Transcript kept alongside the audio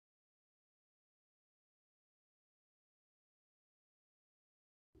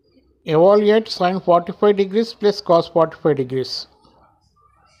Evaluate sin 45 degrees plus cos 45 degrees.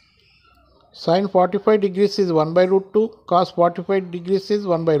 Sin 45 degrees is 1 by root 2, cos 45 degrees is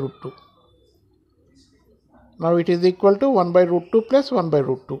 1 by root 2. Now it is equal to 1 by root 2 plus 1 by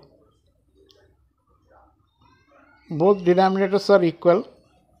root 2. Both denominators are equal.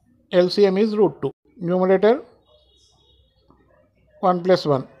 LCM is root 2. Numerator 1 plus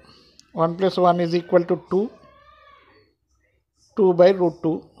 1. 1 plus 1 is equal to 2. 2 by root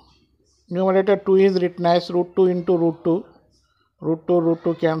 2. Numerator 2 is written as root 2 into root 2. Root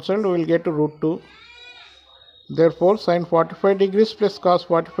 2 cancelled. We will get root 2. Therefore, sin 45 degrees plus cos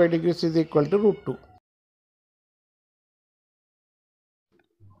 45 degrees is equal to root 2.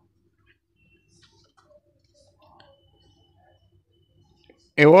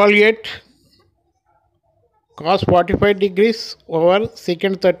 Evaluate cos 45 degrees over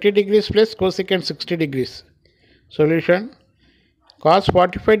secant 30 degrees plus cosecant 60 degrees. Solution: cos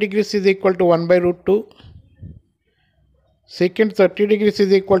 45 degrees is equal to 1 by root 2. Secant 30 degrees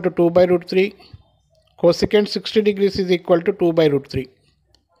is equal to 2 by root 3. Cosecant 60 degrees is equal to 2 by root 3.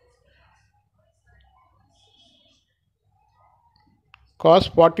 Cos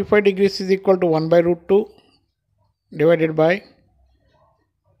 45 degrees is equal to 1 by root 2 divided by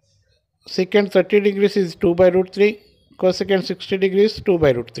secant 30 degrees is 2 by root 3. Cosecant 60 degrees 2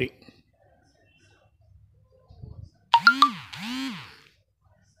 by root 3.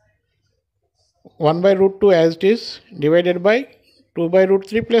 One by root 2 as it is divided by 2 by root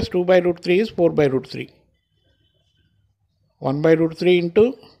 3 plus 2 by root 3 is 4 by root 3. 1 by root 3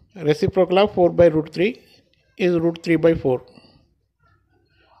 into reciprocal of 4 by root 3 is root 3 by 4.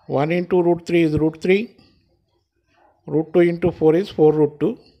 1 into root 3 is root 3. Root 2 into 4 is 4 root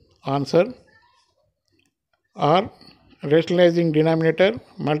 2. Answer. Or rationalizing denominator,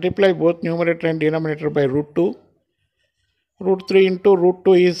 multiply both numerator and denominator by root 2. Root 3 into root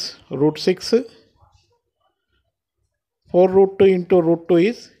 2 is root 6. 4 root 2 into root 2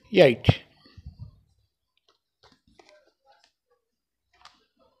 is 8.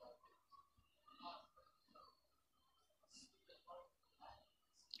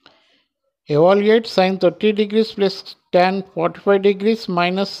 Evaluate sin 30 degrees plus tan 45 degrees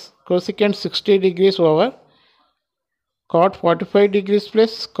minus cosecant 60 degrees over cot 45 degrees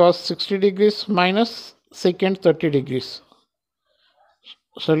plus cos 60 degrees minus secant 30 degrees.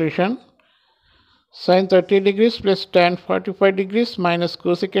 Solution: sin 30 degrees plus tan 45 degrees minus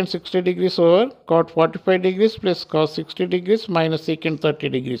cosecant 60 degrees over cot 45 degrees plus cos 60 degrees minus secant 30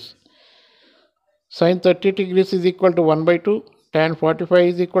 degrees. Sin 30 degrees is equal to 1 by 2. Tan 45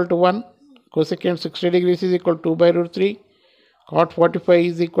 is equal to 1. Cosecant 60 degrees is equal to 2 by root 3. Cot 45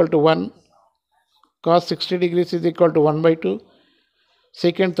 is equal to 1. Cos 60 degrees is equal to 1 by 2.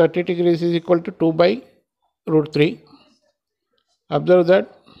 Secant 30 degrees is equal to 2 by root 3. Observe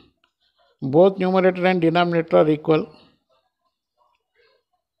that both numerator and denominator are equal.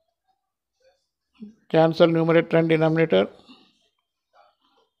 Cancel numerator and denominator.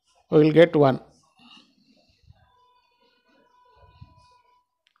 We will get 1.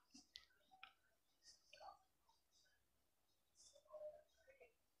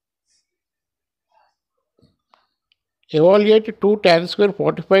 Evaluate 2 tan square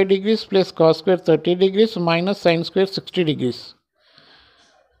 45 degrees plus cos square 30 degrees minus sin square 60 degrees.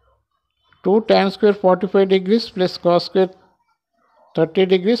 2 tan square 45 degrees plus cos square 30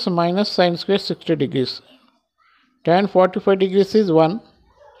 degrees minus sin square 60 degrees. Tan 45 degrees is 1.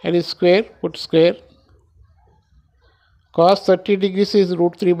 Here is square, put square. Cos 30 degrees is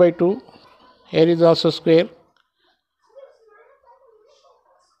root 3 by 2. Here is also square.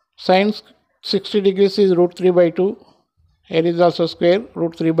 Sin 60 degrees is root 3 by 2. Here is also square,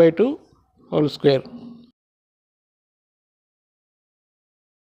 root 3 by 2 whole square.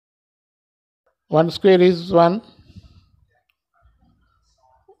 1 square is 1.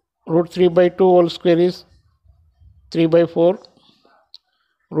 Root 3 by 2 whole square is 3 by 4.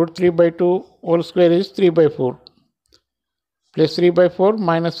 Root 3 by 2 whole square is 3 by 4. Plus 3 by 4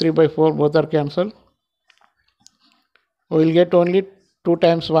 minus 3 by 4 both are cancelled. We will get only 2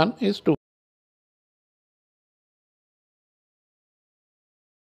 times 1 is 2.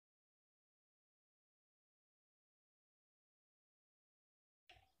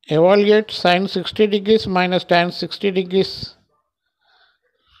 Evaluate sin 60 degrees minus tan 60 degrees.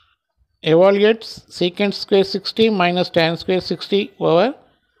 Evaluate secant square 60 minus tan square 60 over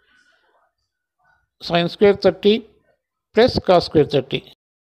sin square 30 plus cos square 30.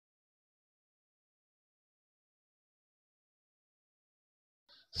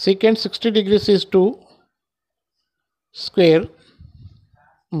 Secant 60 degrees is 2 square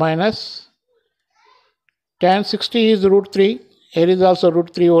minus tan 60 is root 3. Here is also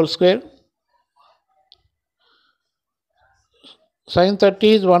root 3 whole square. Sin 30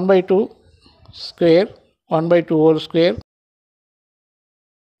 is 1 by 2 square, 1 by 2 whole square.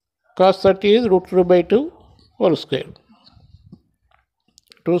 Cos 30 is root 3 by 2 whole square.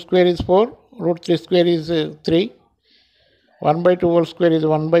 2 square is 4, root 3 square is 3. 1 by 2 whole square is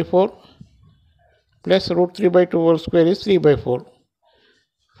 1 by 4. Plus root 3 by 2 whole square is 3 by 4.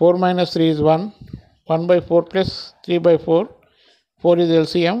 4 minus 3 is 1. 1 by 4 plus 3 by 4. 4 is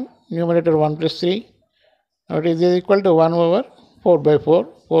LCM. Numerator 1 plus 3. Now it is equal to 1 over 4 by 4.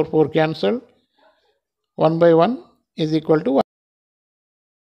 4 4 cancel. 1 by 1 is equal to 1.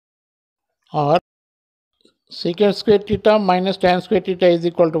 Or secant square theta minus tan square theta is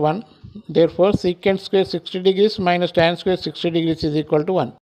equal to 1. Therefore, secant square 60 degrees minus tan square 60 degrees is equal to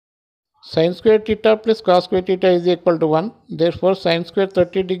 1. Sin square theta plus cos square theta is equal to 1. Therefore, sin square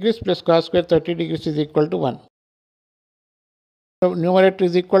 30 degrees plus cos square 30 degrees is equal to 1. So, numerator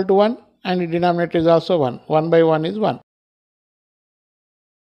is equal to 1 and the denominator is also 1. 1 by 1 is 1.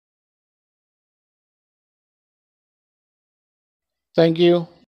 Thank you.